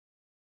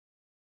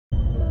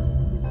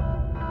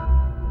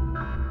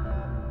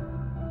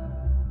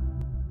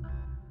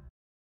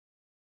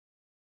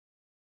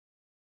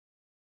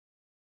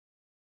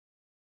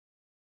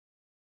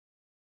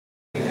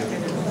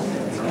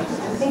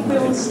we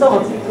will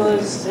start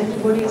because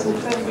everybody is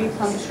incredibly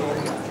punctual.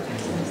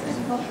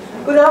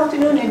 Good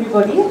afternoon,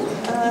 everybody.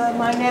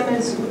 My name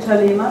is Uta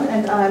Lehmann,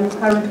 and I'm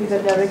currently the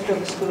director of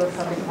the School of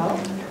Public Health.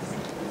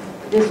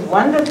 It is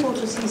wonderful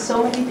to see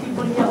so many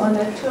people here on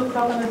a 2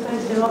 o'clock on a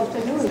Thursday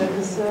afternoon. That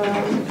is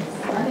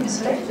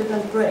unexpected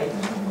and great.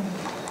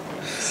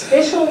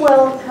 Special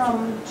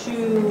welcome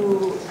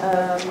to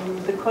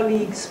the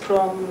colleagues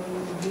from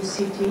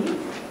UCT,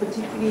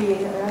 particularly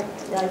here.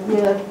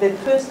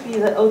 Firstly,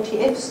 the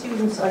OTF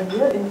students are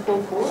here in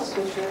full force,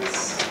 which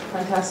is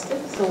fantastic.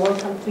 So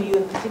welcome to you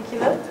in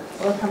particular.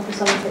 Welcome to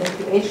some of the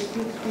MPH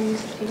students from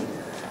UCT.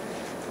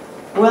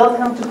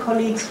 Welcome to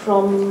colleagues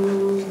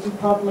from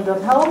Department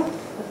of Health,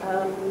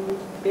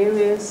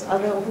 various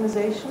other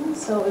organizations.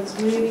 So it's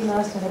really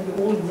nice to have you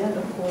all here. And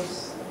of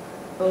course,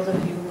 those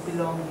of you who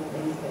belong in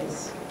any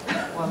case,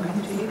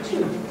 welcome to you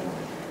too.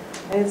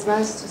 And it's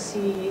nice to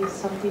see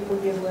some people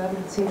here who I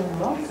haven't seen in a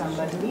long time,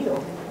 like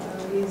Leo.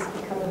 He's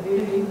become a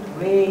very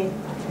rare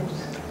and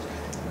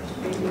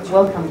really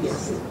welcome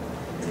guest.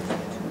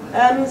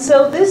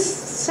 So this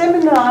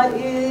seminar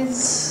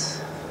is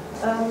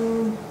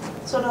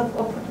sort of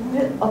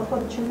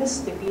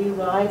opportunistically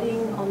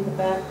riding on the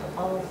back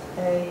of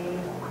a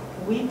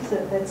week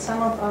that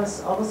some of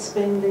us are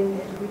spending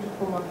in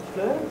beautiful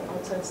Montfleur,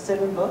 outside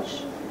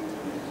Stellenbosch,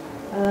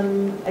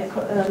 in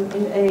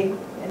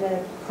a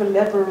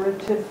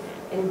collaborative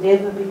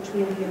endeavor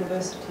between the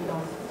University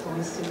of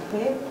Western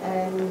Cape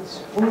and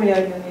Umeå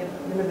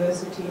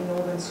University in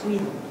northern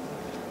Sweden.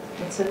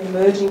 It's an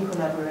emerging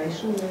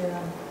collaboration. We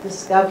are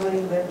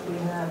discovering that we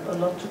have a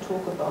lot to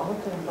talk about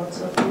and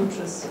lots of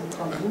interests in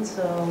common.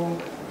 So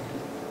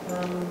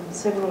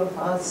several of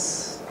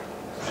us,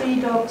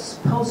 pre-docs,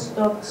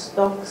 postdocs,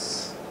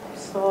 docs,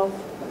 staff,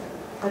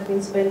 have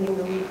been spending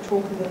the week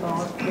talking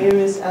about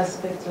various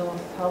aspects of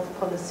health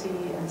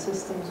policy and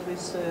systems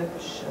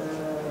research,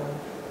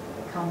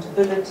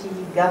 accountability,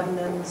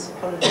 governance,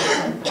 politics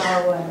and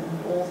power,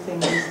 and all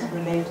things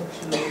related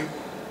to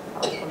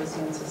health policy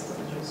and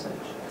systems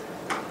research.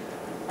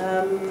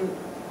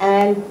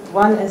 And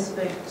one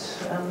aspect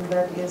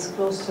that is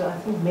close to, I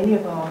think, many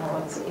of our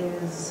hearts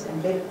is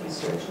embedded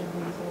research, and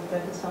we thought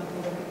that is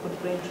something that we could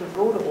bring to a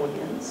broader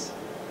audience.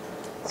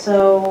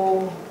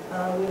 So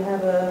we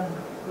have a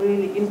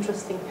really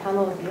interesting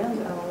panel here,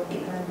 and I'll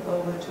hand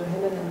over to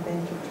Helen and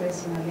then to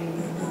Tracy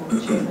Naledi, who will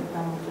chair the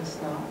panel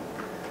just now.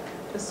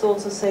 Just to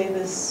also say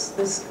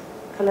this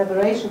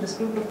collaboration, this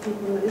group of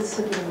people who is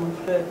sitting in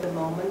Montfleur at the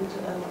moment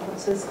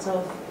consists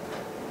of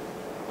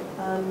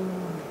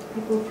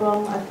people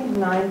from, I think,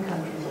 9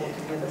 countries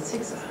altogether,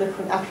 6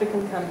 different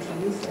African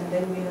countries, and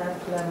then we have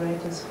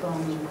collaborators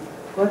from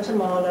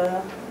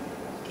Guatemala,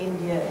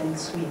 India, and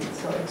Sweden.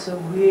 So it's a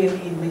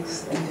really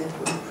mixed and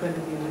therefore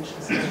incredibly rich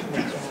discussion that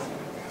we're having.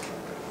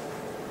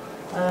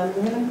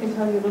 Helen can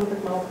tell you a little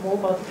bit more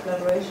about the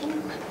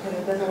collaboration.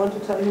 Helen doesn't want to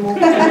tell you more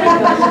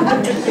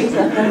because she thinks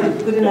I've done a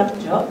good enough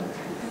job.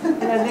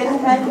 And I then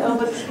hand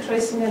over to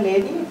Tracy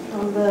Naledi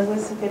from the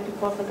Western Cape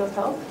Department of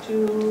Health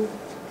to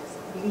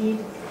lead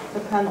the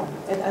panel.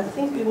 And I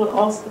think we will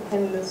ask the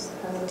panelists to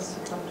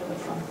come to the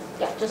front.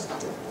 Yeah, just now.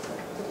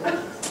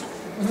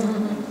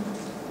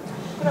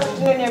 Good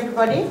afternoon,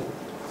 everybody.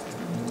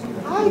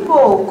 Hi,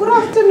 Bo. Good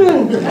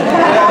afternoon. This is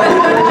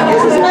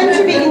meant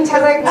to be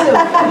interactive.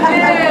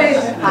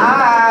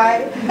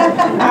 Hi.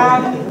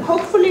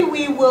 Hopefully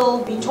we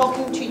will be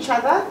talking to each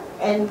other,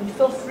 and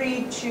feel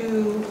free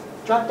to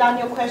jot down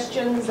your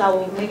questions. I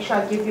will make sure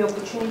I give you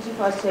opportunity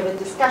for us to have a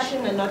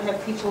discussion and not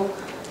have people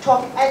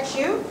talk at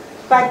you.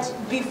 But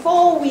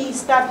before we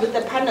start with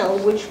the panel,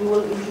 which we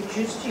will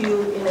introduce to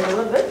you in a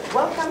little bit,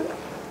 welcome.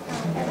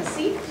 Have a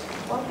seat.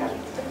 Welcome.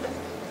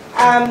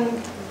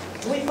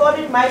 We thought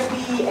it might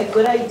be a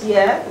good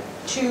idea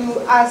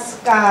to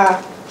ask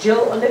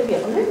Jill Olivia.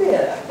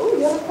 Olivia, oh,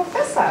 you're a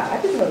professor. I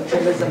didn't know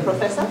Jill is a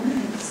professor.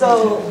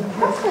 So,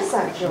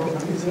 Professor Jill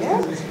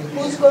Olivia,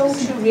 who's going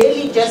to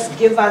really just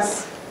give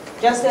us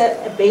just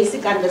a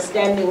basic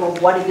understanding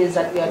of what it is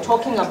that we are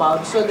talking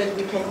about, so that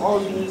we can all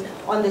be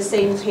on the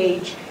same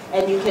page,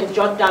 and you can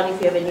jot down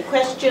if you have any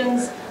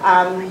questions.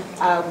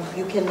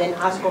 You can then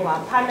ask of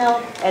our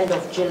panel and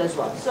of Jill as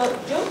well. So,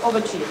 Jill,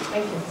 over to you.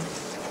 Thank you.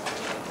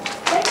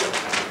 Thank you.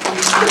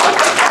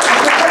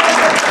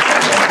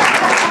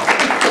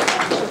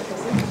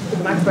 The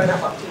microphone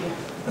up to you.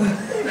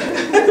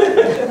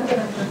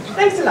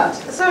 Thanks a lot.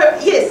 So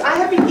yes, I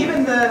have been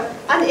given the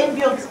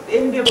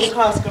unenviable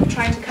task of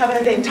trying to cover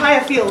the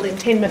entire field in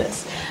 10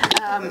 minutes,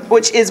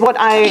 which is what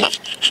I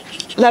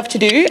love to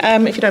do.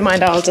 If you don't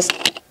mind, I'll just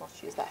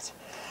use that.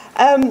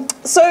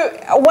 So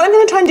what I'm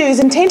going to try and do is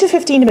in 10 to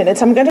 15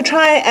 minutes, I'm going to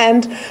try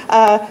and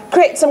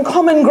create some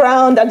common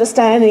ground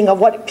understanding of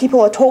what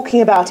people are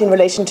talking about in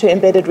relation to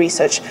embedded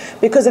research,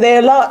 because there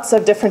are lots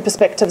of different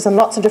perspectives and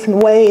lots of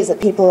different ways that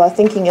people are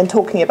thinking and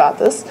talking about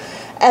this.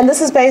 And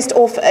this is based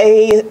off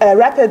a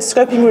rapid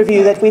scoping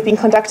review that we've been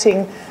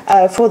conducting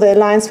for the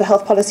Alliance for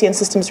Health Policy and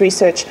Systems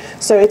Research.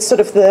 So it's sort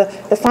of the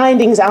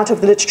findings out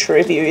of the literature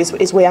review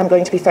is where I'm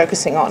going to be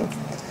focusing on.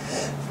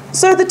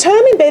 So the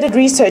term embedded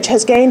research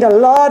has gained a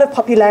lot of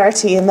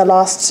popularity in the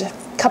last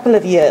couple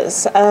of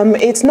years.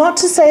 It's not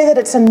to say that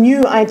it's a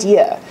new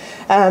idea.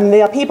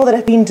 There are people that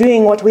have been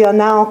doing what we are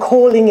now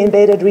calling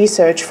embedded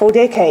research for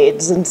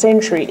decades and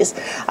centuries.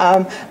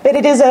 But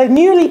it is a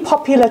newly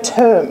popular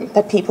term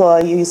that people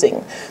are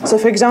using. So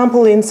for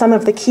example, in some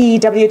of the key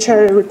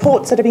WHO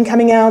reports that have been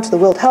coming out, the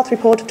World Health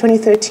Report of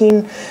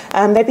 2013,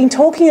 they've been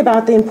talking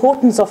about the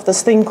importance of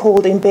this thing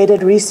called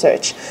embedded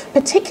research,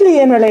 particularly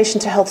in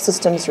relation to health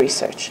systems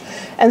research.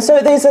 And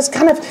so there's this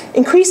kind of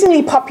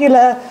increasingly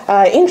popular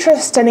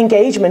interest and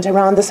engagement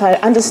around this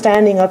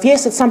understanding of,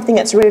 yes, it's something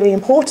that's really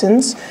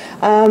important,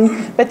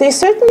 but there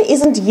certainly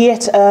isn't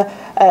yet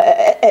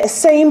a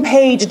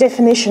same-page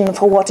definition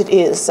for what it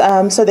is.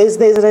 So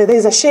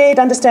there's a shared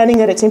understanding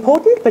that it's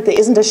important, but there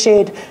isn't a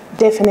shared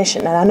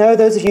definition. And I know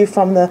those of you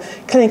from the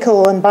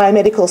clinical and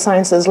biomedical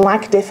sciences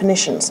like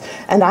definitions.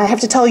 And I have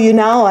to tell you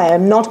now, I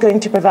am not going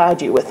to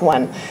provide you with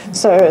one.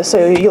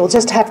 So you'll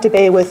just have to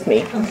bear with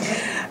me.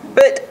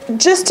 But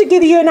just to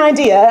give you an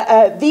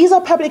idea, these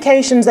are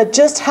publications that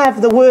just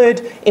have the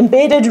word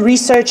embedded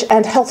research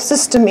and health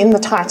system in the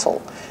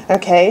title.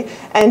 Okay,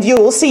 and you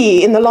will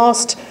see in the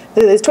last,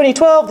 there's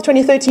 2012,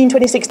 2013,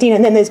 2016,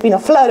 and then there's been a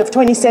flood of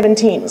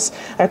 2017s.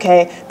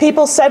 Okay,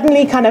 people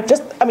suddenly kind of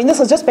just, I mean,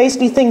 this is just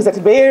basically things that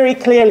very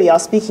clearly are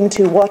speaking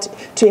to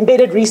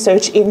embedded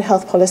research in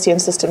health policy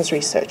and systems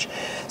research.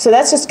 So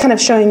that's just kind of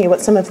showing you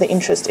what some of the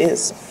interest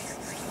is.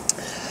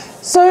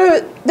 So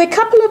there are a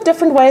couple of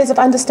different ways of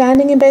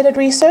understanding embedded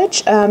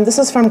research. This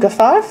is from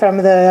Gafar, from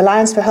the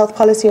Alliance for Health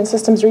Policy and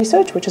Systems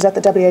Research, which is at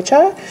the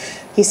WHO.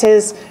 He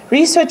says,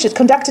 research is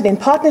conducted in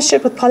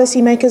partnership with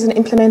policymakers and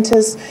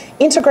implementers,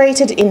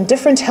 integrated in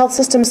different health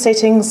system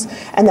settings,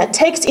 and that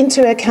takes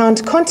into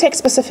account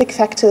context-specific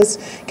factors,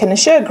 can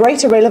ensure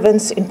greater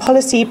relevance in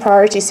policy,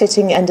 priority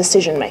setting, and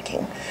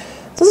decision-making.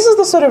 So this is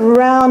the sort of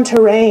round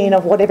terrain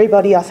of what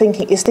everybody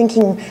is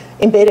thinking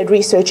embedded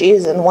research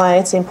is and why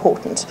it's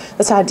important.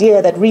 This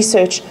idea that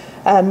research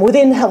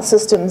within health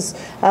systems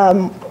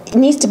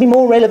needs to be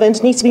more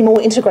relevant, needs to be more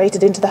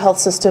integrated into the health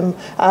system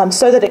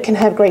so that it can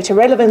have greater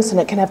relevance and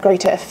it can have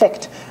greater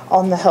effect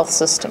on the health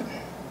system.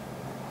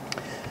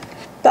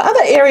 The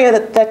other area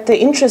that the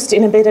interest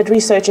in embedded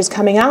research is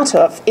coming out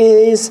of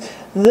is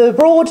the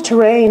broad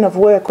terrain of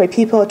work where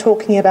people are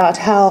talking about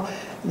how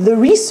the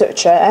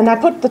researcher, and I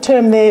put the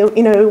term there,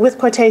 you know, with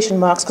quotation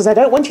marks because I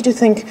don't want you to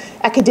think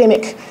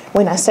academic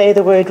when I say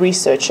the word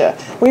researcher.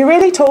 We're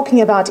really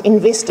talking about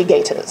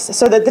investigators.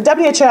 So that the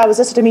WHO, I was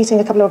just at a meeting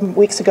a couple of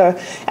weeks ago,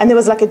 and there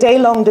was like a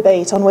day-long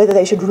debate on whether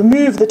they should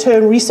remove the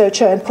term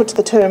researcher and put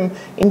the term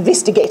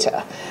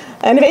investigator.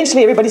 And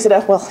eventually everybody said,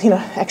 oh, well, you know,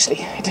 actually,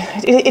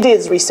 it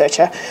is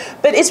researcher.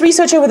 But it's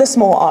researcher with a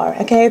small r,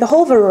 okay? The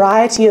whole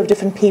variety of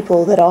different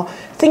people that are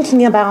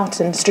thinking about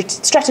and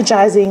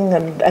strategizing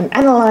and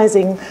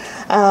analyzing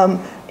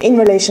in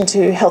relation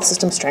to health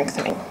system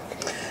strengthening.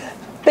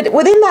 But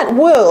within that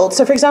world,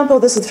 so for example,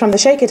 this is from the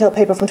Sheikh et al.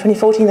 Paper from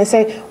 2014, they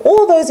say,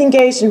 all those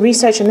engaged in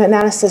research and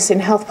analysis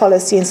in health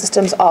policy and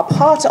systems are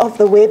part of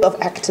the web of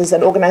actors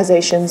and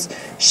organizations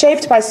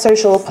shaped by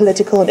social,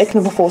 political, and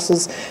economic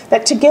forces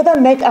that together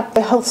make up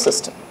the health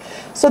system.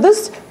 So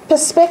this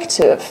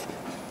perspective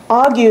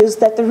argues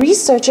that the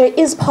researcher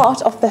is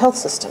part of the health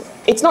system.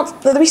 It's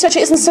not, the researcher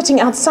isn't sitting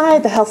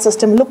outside the health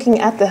system looking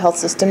at the health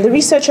system. The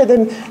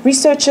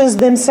researchers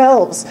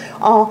themselves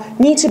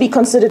need to be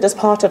considered as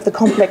part of the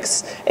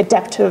complex,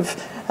 adaptive,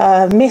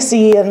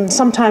 messy, and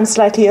sometimes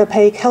slightly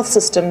opaque health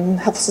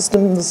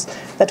systems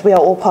that we are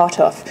all part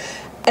of.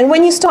 And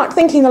when you start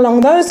thinking along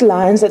those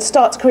lines, it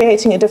starts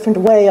creating a different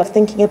way of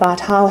thinking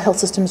about how health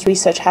systems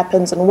research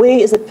happens and where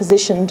is it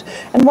positioned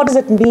and what does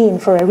it mean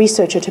for a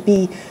researcher to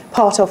be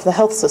part of the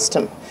health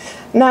system.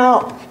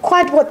 Now,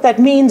 quite what that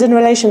means in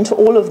relation to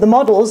all of the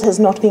models has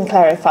not been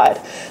clarified.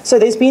 So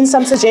there's been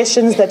some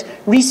suggestions that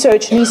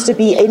research needs to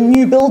be a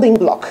new building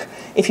block.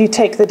 If you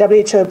take the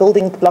WHO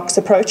building blocks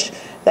approach,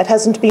 that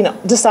hasn't been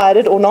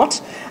decided or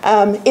not.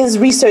 Is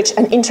research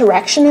an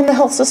interaction in the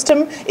health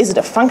system? Is it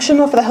a function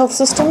of the health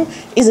system?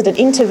 Is it an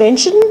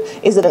intervention?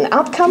 Is it an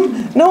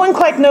outcome? No one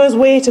quite knows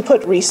where to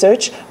put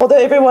research, although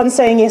everyone's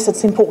saying, yes,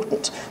 it's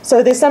important.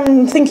 So there's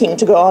some thinking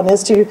to go on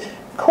as to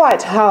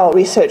quite how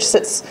research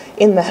sits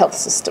in the health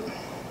system.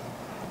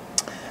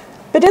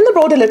 But in the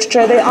broader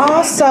literature, there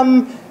are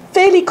some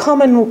fairly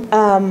common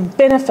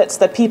benefits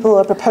that people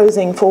are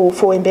proposing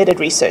for embedded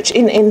research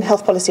in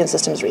health policy and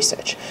systems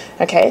research.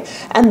 Okay?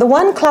 And the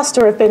one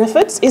cluster of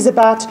benefits is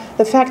about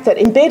the fact that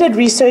embedded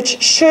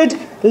research should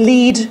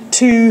lead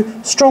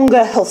to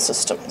stronger health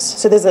systems.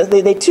 So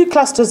there are two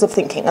clusters of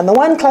thinking. And the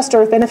one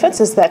cluster of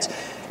benefits is that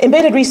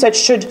embedded research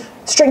should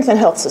strengthen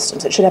health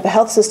systems. It should have a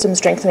health system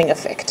strengthening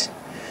effect.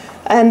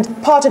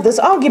 And part of this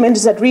argument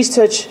is that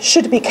research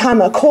should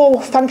become a core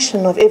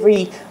function of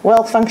every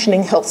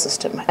well-functioning health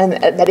system, and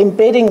that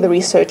embedding the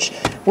research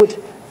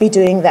would be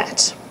doing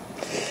that.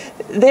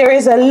 There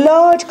is a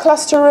large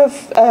cluster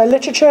of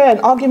literature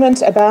and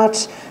argument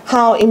about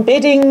how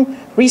embedding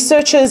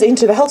researchers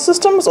into the health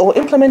systems or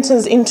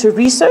implementers into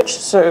research,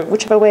 so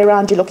whichever way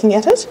around you're looking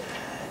at it,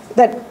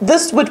 that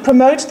this would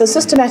promote the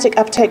systematic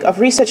uptake of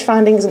research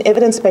findings and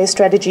evidence-based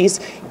strategies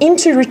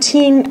into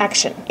routine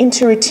action,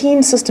 into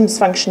routine systems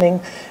functioning,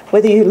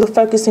 whether you're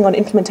focusing on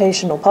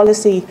implementation or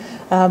policy,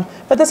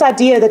 but this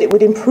idea that it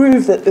would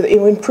improve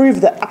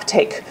the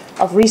uptake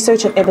of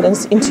research and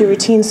evidence into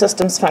routine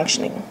systems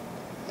functioning.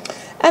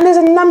 And there's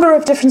a number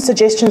of different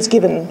suggestions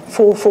given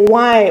for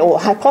why, or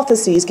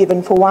hypotheses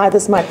given for why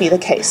this might be the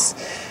case.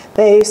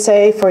 They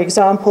say, for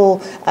example,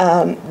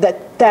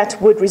 that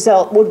would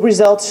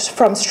result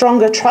from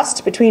stronger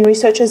trust between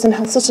researchers and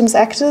health systems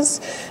actors,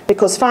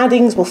 because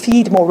findings will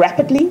feed more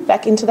rapidly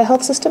back into the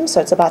health system.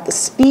 So it's about the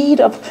speed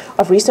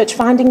of research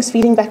findings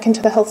feeding back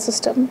into the health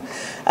system,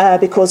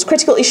 because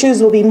critical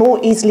issues will be more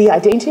easily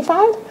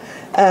identified,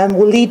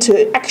 will lead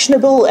to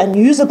actionable and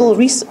usable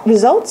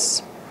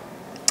results,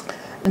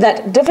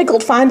 that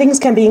difficult findings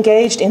can be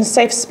engaged in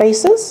safe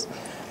spaces,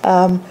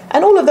 and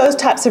all of those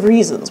types of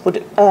reasons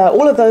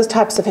all of those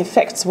types of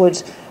effects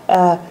would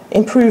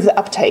improve the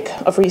uptake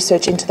of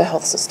research into the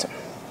health system.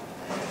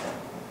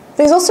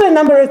 There's also a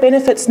number of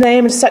benefits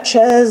named, such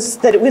as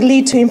that it would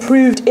lead to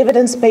improved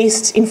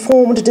evidence-based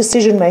informed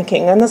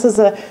decision-making. And this is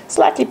a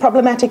slightly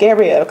problematic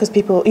area because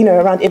people,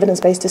 around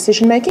evidence-based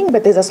decision-making,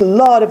 but there's a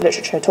lot of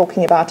literature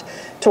talking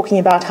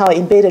about how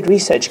embedded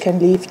research can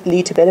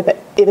lead to better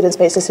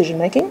evidence-based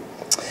decision-making.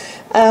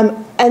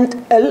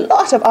 And a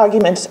lot of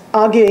argument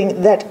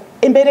arguing that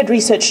embedded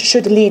research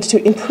should lead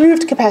to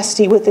improved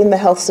capacity within the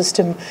health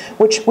system,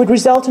 which would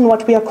result in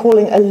what we are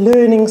calling a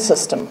learning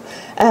system.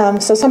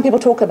 So some people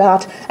talk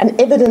about an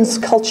evidence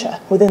culture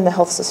within the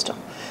health system,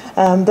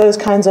 those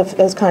kinds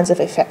of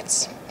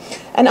effects.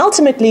 And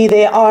ultimately,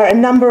 there are a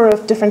number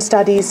of different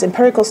studies,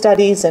 empirical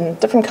studies, and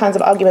different kinds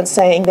of arguments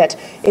saying that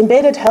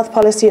embedded health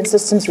policy and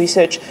systems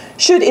research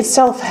should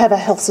itself have a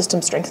health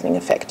system strengthening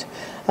effect.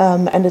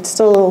 And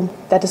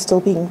that is still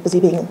busy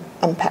being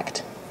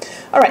unpacked.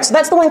 All right, so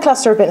that's the one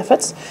cluster of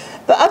benefits.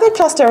 The other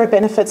cluster of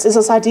benefits is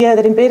this idea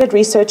that embedded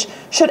research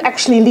should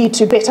actually lead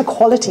to better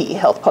quality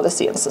health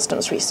policy and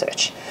systems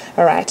research.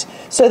 All right,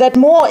 so that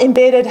more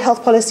embedded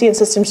health policy and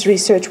systems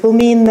research will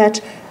mean that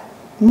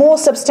more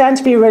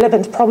substantively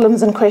relevant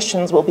problems and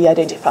questions will be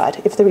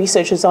identified if the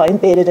researchers are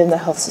embedded in the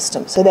health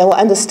system. So they will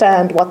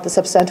understand what the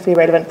substantively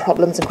relevant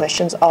problems and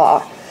questions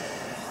are.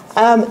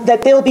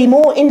 That there will be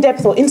more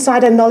in-depth or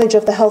insider knowledge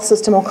of the health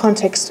system or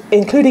context,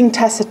 including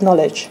tacit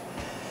knowledge.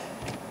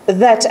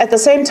 That at the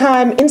same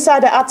time,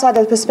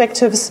 insider-outsider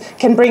perspectives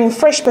can bring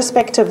fresh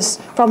perspectives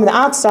from the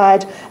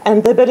outside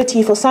and the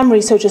ability for some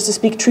researchers to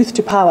speak truth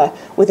to power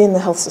within the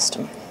health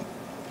system.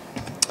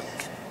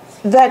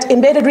 That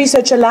embedded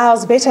research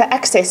allows better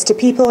access to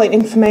people and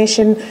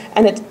information,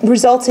 and it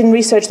results in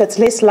research that's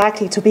less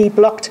likely to be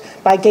blocked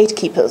by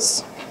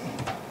gatekeepers.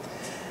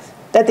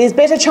 That there's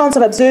better chance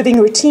of observing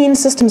routine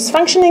systems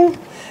functioning,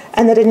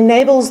 and that it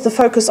enables the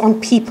focus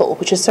on people,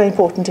 which is so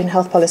important in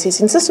health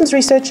policies and systems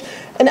research,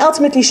 and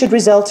ultimately should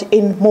result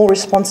in more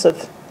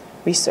responsive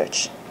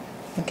research.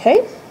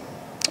 Okay?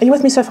 Are you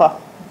with me so far?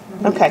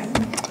 Okay.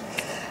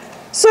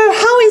 So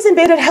how is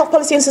embedded health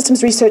policy and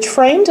systems research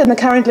framed in the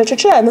current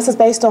literature? And this is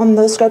based on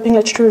the scoping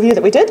literature review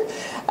that we did.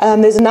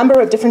 There's a number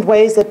of different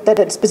ways that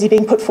it's busy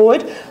being put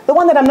forward. The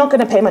one that I'm not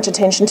going to pay much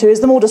attention to is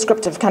the more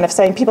descriptive kind of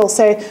saying. People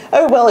say,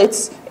 oh, well,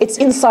 it's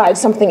inside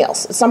something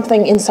else. It's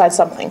something inside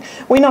something.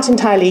 We're not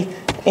entirely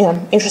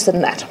interested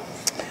in that.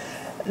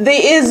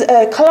 There is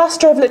a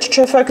cluster of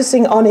literature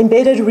focusing on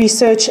embedded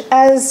research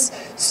as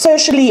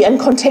socially and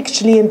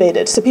contextually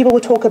embedded. So people will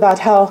talk about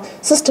how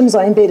systems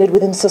are embedded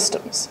within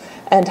systems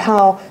and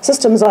how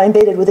systems are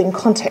embedded within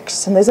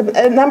contexts. And there's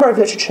a number of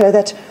literature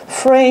that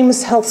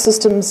frames health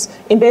systems,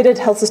 embedded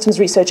health systems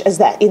research as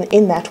that,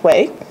 in that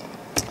way.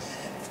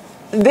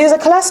 There's a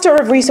cluster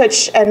of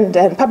research and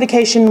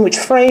publication which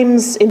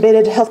frames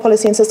embedded health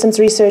policy and systems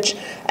research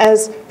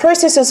as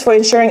processes for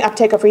ensuring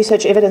uptake of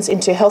research evidence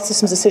into health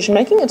systems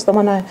decision-making. It's the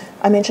one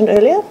I mentioned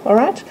earlier, all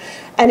right?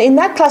 And in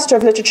that cluster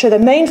of literature, the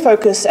main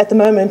focus at the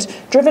moment,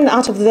 driven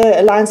out of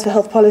the Alliance for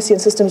Health Policy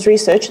and Systems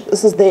Research,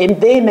 this is their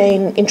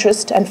main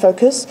interest and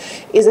focus,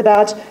 is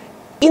about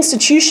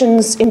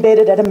institutions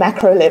embedded at a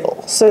macro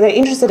level. So they're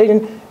interested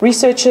in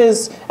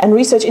researchers and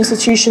research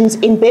institutions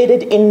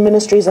embedded in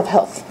ministries of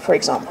health, for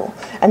example.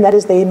 And that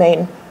is their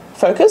main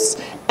focus.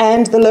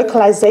 And the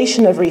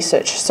localization of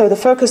research. So the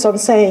focus on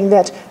saying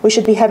that we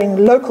should be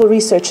having local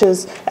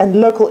researchers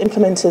and local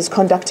implementers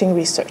conducting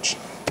research.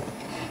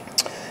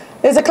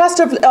 There's a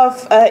cluster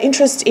of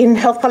interest in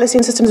health policy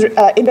and systems,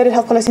 embedded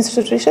health policy and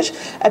systems research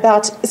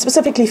about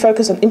specifically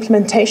focus on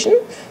implementation.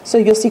 So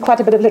you'll see quite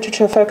a bit of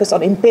literature focused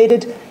on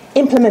embedded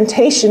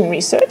implementation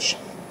research.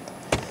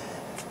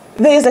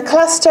 There's a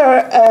cluster,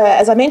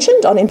 as I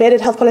mentioned, on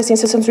embedded health policy and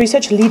systems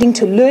research leading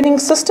to learning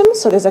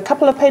systems. So there's a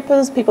couple of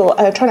papers, people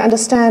are trying to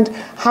understand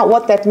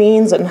what that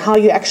means and how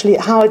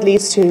it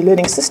leads to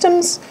learning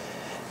systems.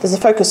 There's a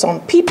focus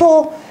on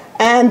people.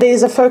 And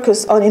there's a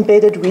focus on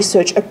embedded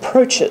research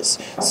approaches.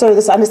 So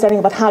this understanding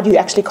about how do you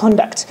actually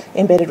conduct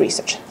embedded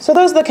research. So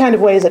those are the kind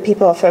of ways that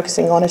people are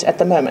focusing on it at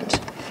the moment.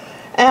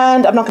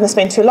 And I'm not going to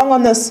spend too long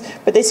on this,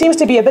 but there seems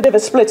to be a bit of a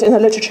split in the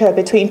literature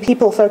between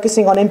people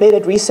focusing on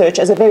embedded research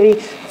as a very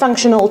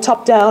functional,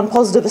 top-down,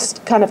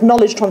 positivist kind of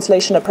knowledge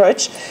translation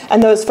approach,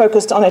 and those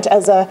focused on it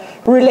as a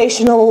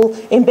relational,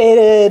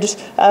 embedded,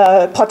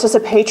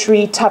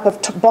 participatory type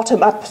of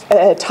bottom-up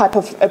type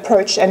of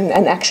approach and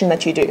action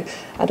that you do.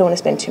 I don't want to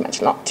spend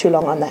too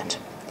long on that.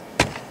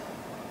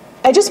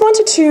 I just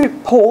wanted to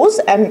pause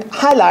and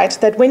highlight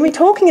that when we're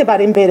talking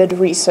about embedded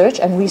research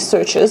and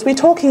researchers, we're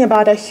talking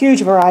about a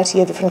huge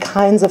variety of different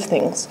kinds of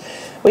things.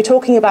 We're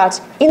talking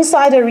about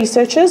insider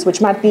researchers,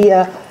 which might be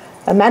a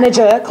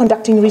manager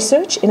conducting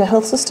research in a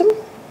health system.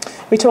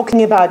 We're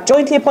talking about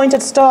jointly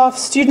appointed staff,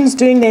 students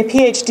doing their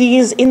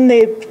PhDs in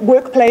their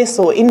workplace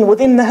or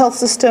within the health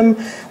system.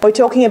 We're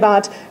talking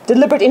about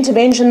deliberate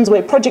interventions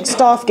where project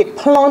staff get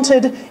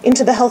planted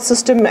into the health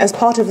system as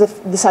part of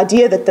this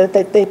idea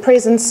that their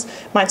presence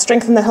might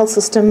strengthen the health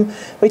system.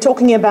 We're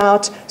talking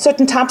about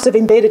certain types of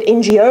embedded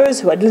NGOs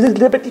who are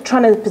deliberately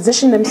trying to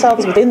position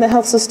themselves within the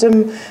health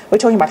system. We're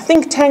talking about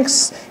think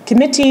tanks,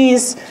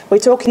 committees. We're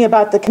talking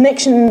about the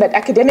connection that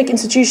academic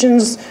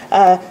institutions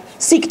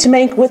seek to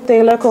make with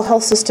their local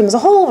health systems, a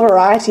whole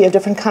variety of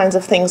different kinds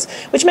of things,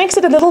 which makes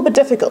it a little bit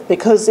difficult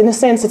because, in a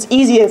sense, it's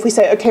easier if we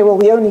say, okay, well,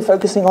 we're only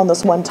focusing on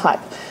this one type.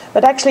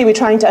 But actually, we're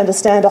trying to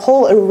understand a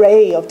whole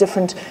array of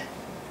different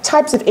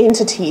types of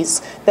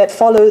entities that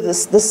follow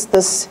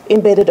this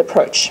embedded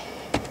approach.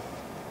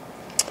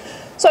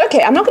 So,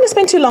 okay, I'm not going to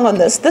spend too long on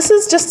this. This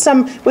is just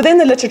within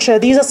the literature,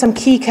 these are some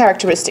key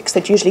characteristics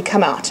that usually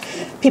come out.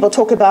 People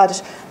talk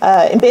about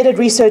embedded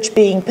research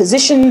being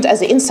positioned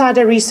as an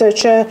insider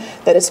researcher,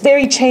 that it's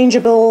very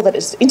changeable, that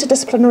it's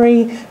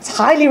interdisciplinary, it's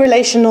highly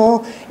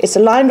relational, it's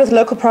aligned with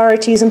local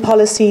priorities and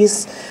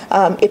policies,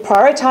 it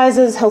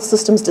prioritizes health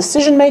systems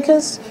decision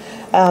makers,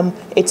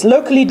 it's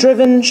locally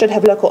driven, should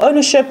have local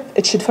ownership,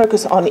 it should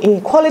focus on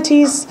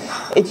inequalities,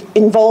 it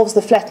involves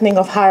the flattening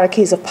of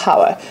hierarchies of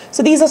power.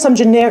 So these are some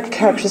generic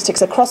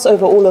characteristics that cross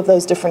over all of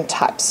those different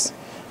types,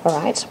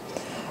 all right?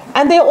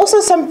 And there are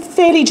also some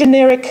fairly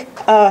generic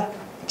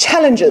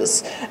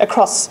challenges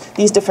across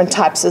these different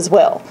types as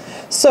well.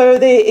 So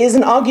there is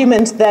an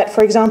argument that,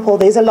 for example,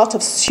 there's a lot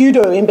of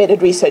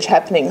pseudo-embedded research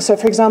happening. So,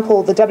 for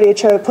example, the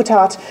WHO put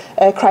out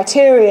a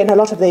criteria in a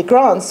lot of their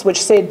grants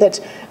which said that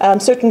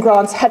certain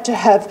grants had to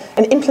have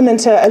an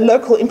implementer, a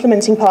local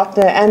implementing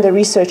partner, and a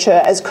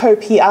researcher as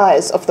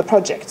co-PIs of the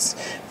projects,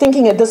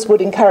 thinking that this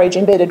would encourage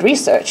embedded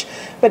research.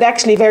 But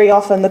actually, very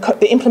often,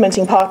 the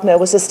implementing partner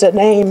was just a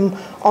name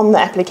on the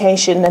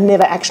application and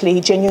never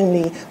actually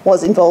genuinely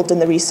was involved in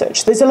the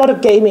research. There's a lot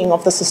of gaming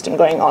of the system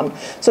going on.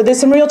 So there's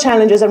some real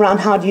challenges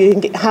around how do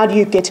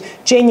you get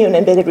genuine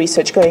embedded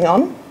research going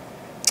on.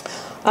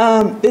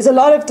 There's a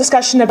lot of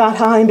discussion about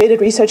how embedded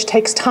research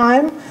takes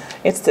time.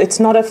 It's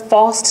not a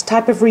fast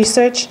type of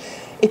research.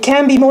 It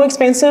can be more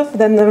expensive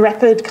than the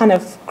rapid kind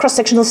of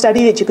cross-sectional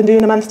study that you can do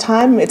in a month's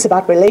time. It's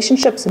about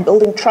relationships and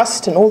building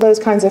trust and all those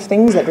kinds of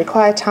things that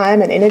require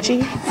time and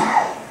energy.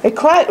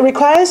 It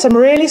requires some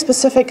really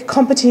specific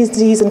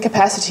competencies and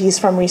capacities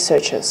from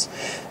researchers.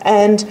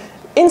 And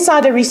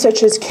insider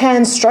researchers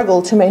can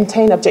struggle to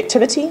maintain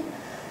objectivity.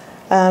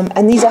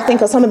 And these, I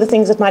think, are some of the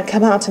things that might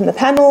come out in the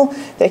panel.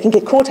 They can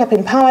get caught up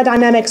in power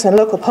dynamics and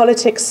local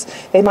politics.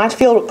 They might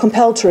feel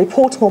compelled to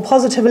report more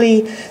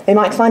positively. They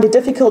might find it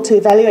difficult to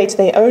evaluate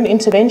their own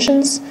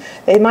interventions.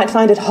 They might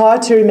find it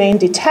hard to remain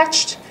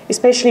detached,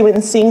 especially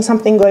when seeing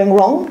something going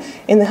wrong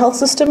in the health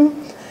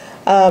system.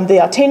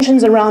 There are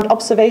tensions around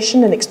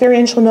observation and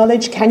experiential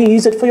knowledge. Can you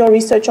use it for your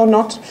research or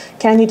not?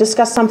 Can you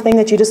discuss something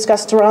that you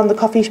discussed around the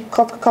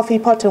coffee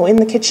pot or in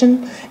the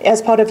kitchen as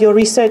part of your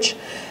research?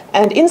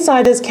 And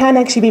insiders can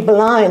actually be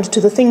blind to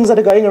the things that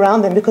are going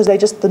around them because they're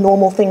just the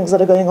normal things that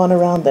are going on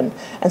around them.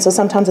 And so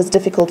sometimes it's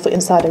difficult for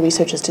insider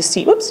researchers to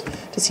see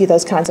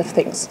those kinds of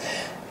things.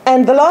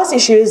 And the last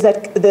issue is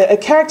that a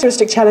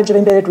characteristic challenge of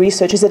embedded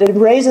research is that it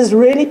raises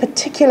really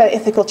particular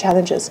ethical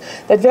challenges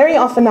that very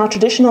often our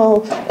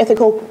traditional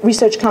ethical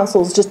research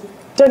councils just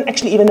don't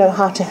actually even know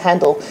how to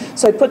handle.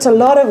 So it puts a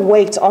lot of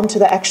weight onto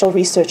the actual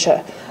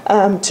researcher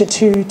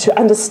to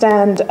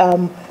understand,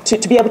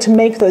 to be able to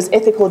make those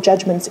ethical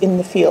judgments in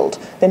the field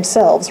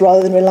themselves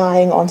rather than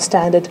relying on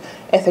standard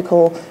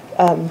ethical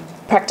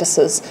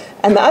practices.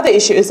 And the other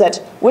issue is that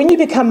when you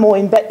become more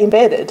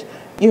embedded,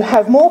 you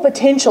have more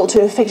potential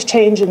to affect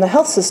change in the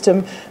health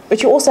system,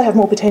 but you also have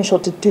more potential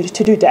to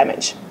do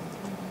damage.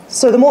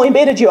 So the more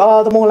embedded you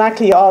are, the more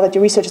likely you are that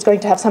your research is going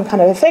to have some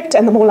kind of effect,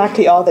 and the more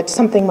likely you are that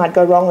something might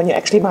go wrong and you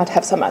actually might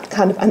have some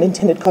kind of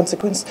unintended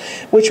consequence,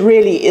 which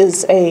really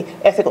is an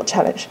ethical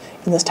challenge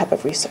in this type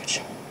of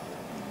research.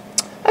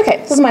 Okay,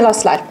 this is my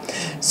last slide.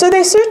 So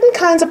there are certain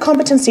kinds of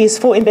competencies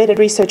for embedded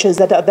researchers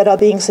that are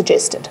being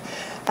suggested.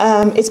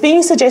 It's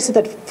being suggested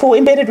that for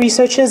embedded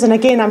researchers, and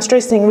again I'm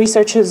stressing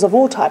researchers of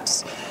all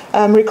types,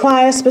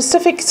 require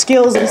specific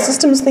skills in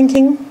systems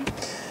thinking,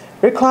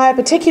 require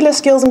particular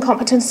skills and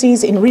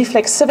competencies in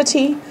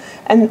reflexivity,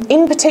 and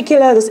in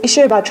particular this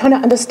issue about trying to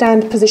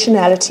understand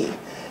positionality.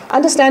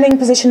 Understanding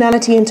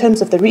positionality in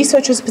terms of the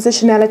researcher's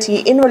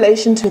positionality in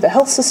relation to the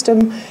health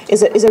system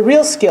is a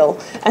real skill,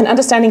 and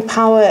understanding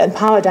power and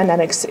power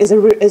dynamics is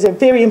a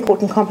very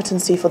important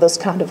competency for this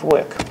kind of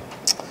work.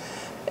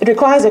 It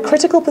requires a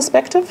critical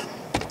perspective.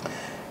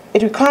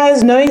 It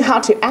requires knowing how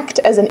to act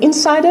as an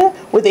insider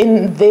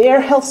within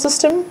their health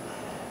system,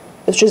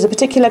 which is a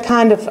particular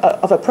kind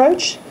of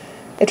approach.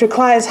 It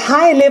requires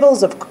high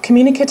levels of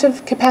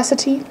communicative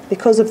capacity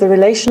because of the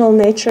relational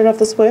nature of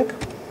this work.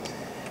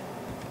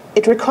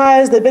 It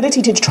requires the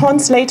ability to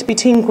translate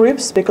between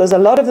groups, because a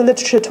lot of the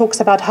literature talks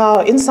about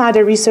how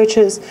insider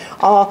researchers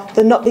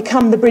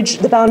become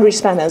the boundary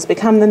spanners,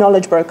 become the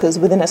knowledge brokers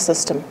within a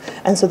system.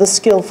 And so the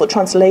skill for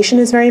translation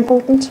is very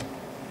important.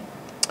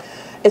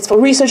 It's for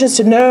researchers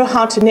to know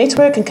how to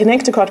network and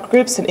connect across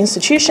groups and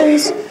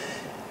institutions,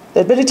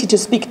 the ability to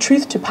speak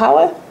truth to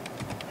power.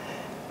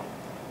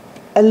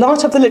 A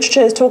lot of the literature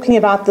is talking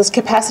about this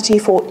capacity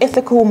for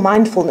ethical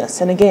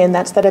mindfulness, and again,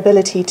 that's that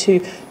ability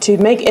to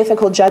make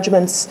ethical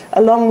judgments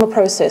along the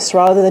process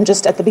rather than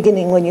just at the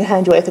beginning when you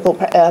hand your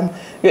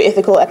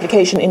ethical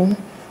application in.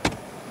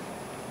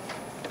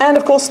 And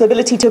of course, the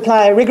ability to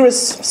apply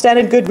rigorous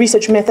standard good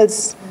research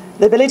methods,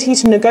 the ability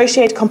to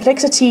negotiate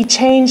complexity,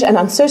 change, and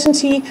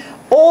uncertainty.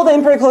 All the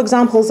empirical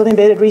examples of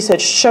embedded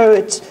research show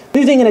it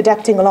moving and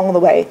adapting along the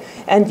way,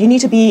 and you need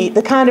to be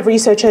the kind of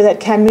researcher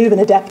that can move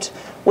and adapt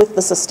with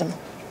the system.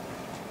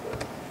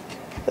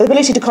 The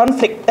ability to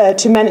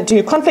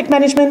do conflict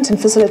management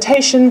and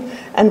facilitation,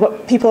 and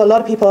what a lot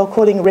of people are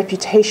calling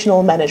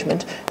reputational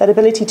management, that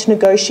ability to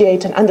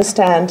negotiate and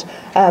understand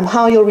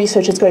how your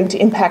research is going to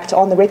impact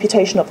on the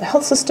reputation of the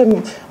health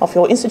system, of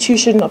your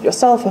institution, of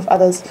yourself, of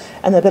others,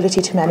 and the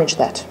ability to manage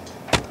that.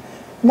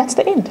 And that's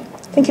the end.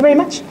 Thank you very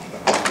much.